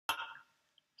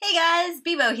Hey guys,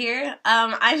 Bebo here.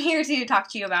 I'm here to talk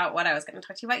to you about what I was going to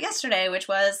talk to you about yesterday, which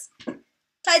was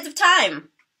Tides of Time.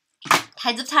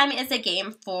 Tides of Time is a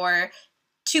game for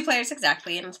 2 players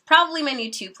exactly, and it's probably my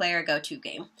new 2-player go-to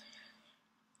game.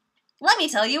 Let me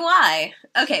tell you why.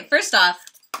 Okay, first off,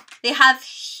 they have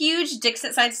huge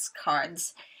Dixit-sized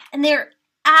cards, and they're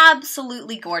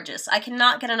absolutely gorgeous. I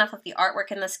cannot get enough of the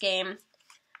artwork in this game.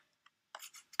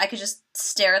 I could just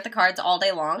stare at the cards all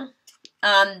day long.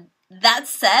 That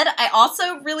said, I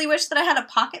also really wish that I had a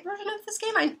pocket version of this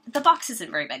game. The box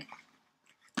isn't very big.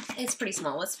 It's pretty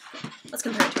small. Let's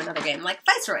compare it to another game, like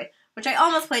Viceroy, which I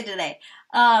almost played today.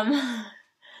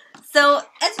 So,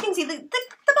 as you can see, the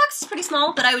box is pretty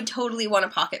small, but I would totally want a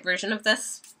pocket version of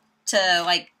this to,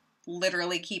 like,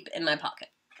 literally keep in my pocket.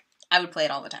 I would play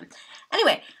it all the time.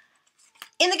 Anyway,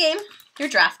 in the game, you're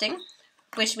drafting,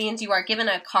 which means you are given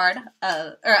a card,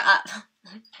 a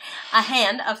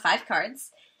hand of 5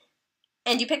 cards,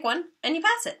 and you pick one, and you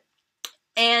pass it.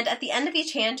 And at the end of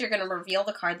each hand, you're going to reveal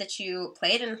the card that you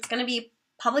played, and it's going to be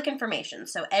public information.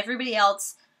 So everybody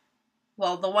else,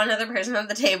 well, the one other person at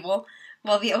the table,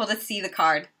 will be able to see the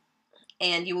card,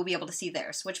 and you will be able to see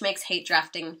theirs, which makes hate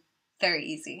drafting very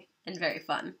easy and very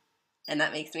fun, and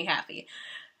that makes me happy.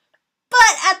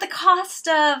 But at the cost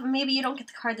of maybe you don't get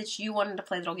the card that you wanted to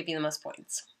play that'll give you the most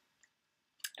points.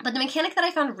 But the mechanic that I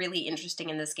found really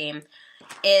interesting in this game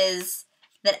is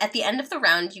that at the end of the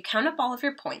round, you count up all of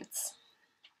your points,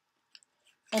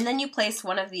 and then you place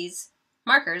one of these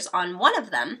markers on one of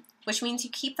them, which means you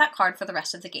keep that card for the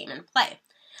rest of the game and play.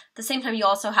 At the same time, you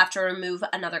also have to remove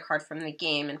another card from the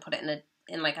game and put it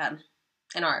in like an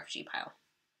RFG pile.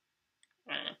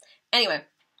 Anyway,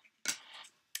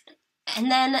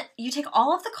 and then you take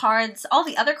all of the cards, all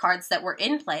the other cards that were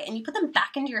in play, and you put them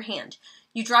back into your hand.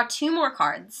 You draw 2 more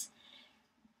cards,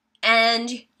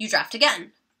 and you draft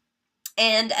again.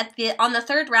 And on the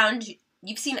 3rd round,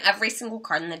 you've seen every single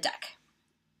card in the deck.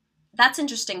 That's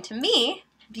interesting to me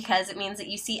because it means that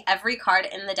you see every card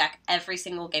in the deck every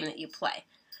single game that you play.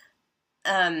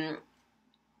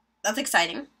 That's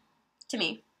exciting to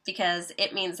me because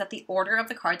it means that the order of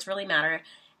the cards really matter,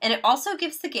 and it also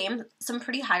gives the game some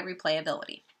pretty high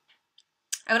replayability.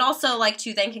 I would also like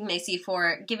to thank Ignacy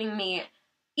for giving me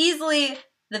easily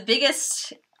the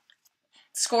biggest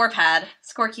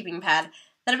scorekeeping pad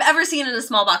that I've ever seen in a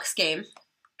small box game,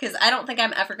 because I don't think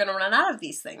I'm ever going to run out of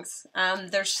these things.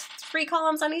 There's 3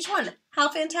 columns on each one. How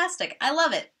fantastic. I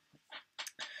love it.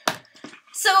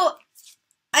 So,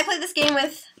 I played this game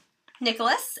with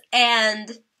Nicholas,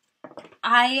 and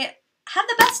I had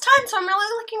the best time, so I'm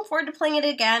really looking forward to playing it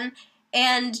again,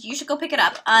 and you should go pick it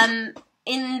up.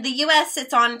 In the US,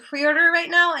 it's on pre-order right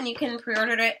now, and you can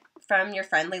pre-order it from your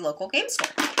friendly local game store.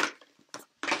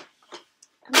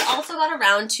 We also got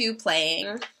around to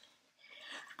playing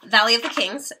Valley of the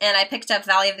Kings, and I picked up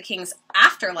Valley of the Kings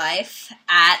Afterlife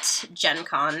at Gen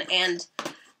Con, and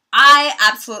I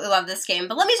absolutely love this game,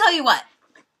 but let me tell you what.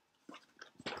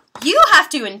 You have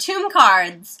to entomb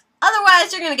cards,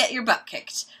 otherwise you're going to get your butt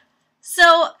kicked.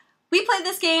 So, we played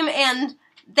this game, and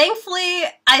thankfully,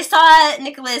 I saw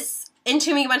Nicholas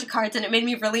entombing a bunch of cards, and it made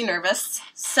me really nervous,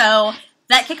 so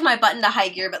that kicked my butt into high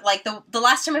gear, but like, the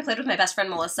last time I played with my best friend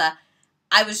Melissa,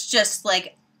 I was just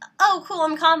like, oh, cool,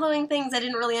 I'm comboing things. I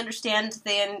didn't really understand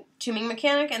the entombing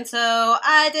mechanic, and so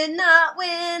I did not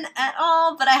win at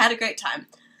all, but I had a great time.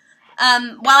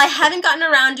 While I haven't gotten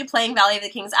around to playing Valley of the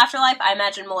Kings Afterlife, I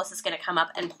imagine Melissa's going to come up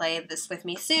and play this with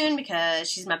me soon,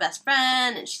 because she's my best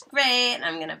friend, and she's great, and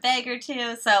I'm going to beg her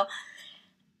to, so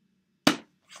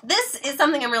this is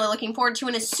something I'm really looking forward to,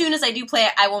 and as soon as I do play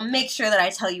it, I will make sure that I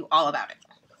tell you all about it.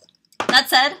 That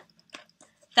said,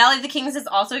 Valley of the Kings is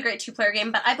also a great 2-player game,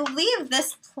 but I believe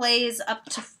this plays up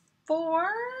to 4?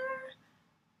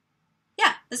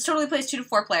 Yeah, this totally plays 2 to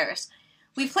 4 players.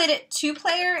 We played it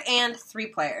 2-player and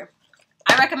 3-player.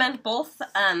 I recommend both.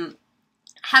 Haven't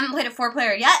played it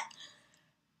 4-player yet,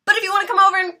 but if you want to come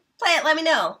over and play it, let me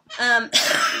know.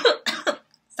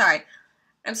 Sorry,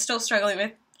 I'm still struggling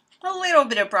with a little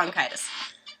bit of bronchitis.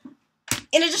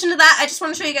 In addition to that, I just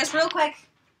want to show you guys real quick.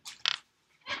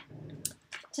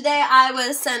 Today I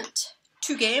was sent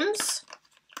 2 games.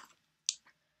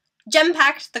 Gem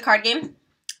Packed, the card game,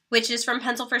 which is from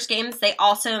Pencil First Games. They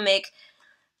also make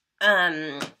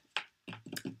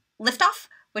Liftoff,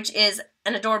 which is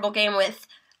an adorable game with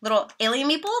little alien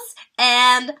meeples,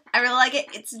 and I really like it.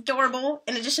 It's adorable.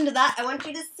 In addition to that, I want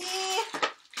you to see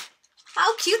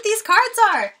how cute these cards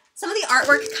are. Some of the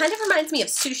artwork kind of reminds me of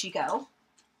Sushi Go,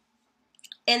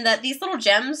 in that these little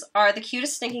gems are the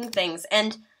cutest stinking things,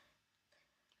 and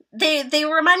they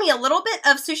remind me a little bit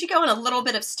of Sushi Go and a little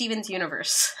bit of Steven's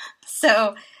Universe.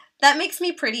 So That makes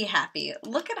me pretty happy.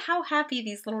 Look at how happy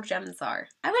these little gems are.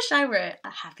 I wish I were a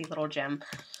happy little gem.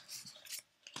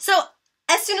 So,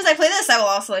 as soon as I play this, I will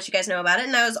also let you guys know about it.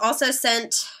 And I was also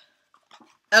sent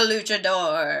a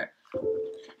luchador,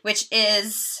 which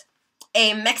is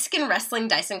a Mexican wrestling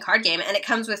dice and card game. And it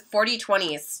comes with 40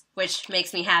 20s, which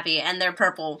makes me happy. And they're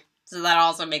purple, so that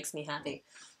also makes me happy.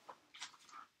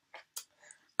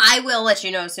 I will let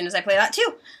you know as soon as I play that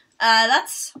too.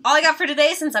 That's all I got for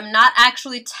today, since I'm not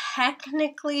actually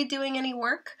technically doing any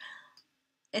work.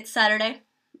 It's Saturday.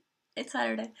 It's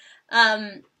Saturday.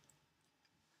 I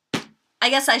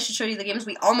guess I should show you the games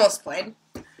we almost played.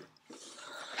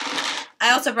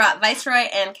 I also brought Viceroy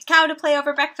and Cacao to play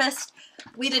over breakfast.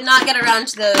 We did not get around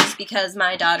to those because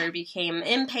my daughter became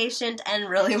impatient and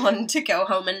really wanted to go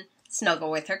home and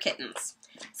snuggle with her kittens.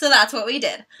 So that's what we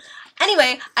did.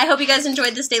 Anyway, I hope you guys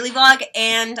enjoyed this daily vlog,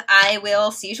 and I will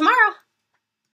see you tomorrow.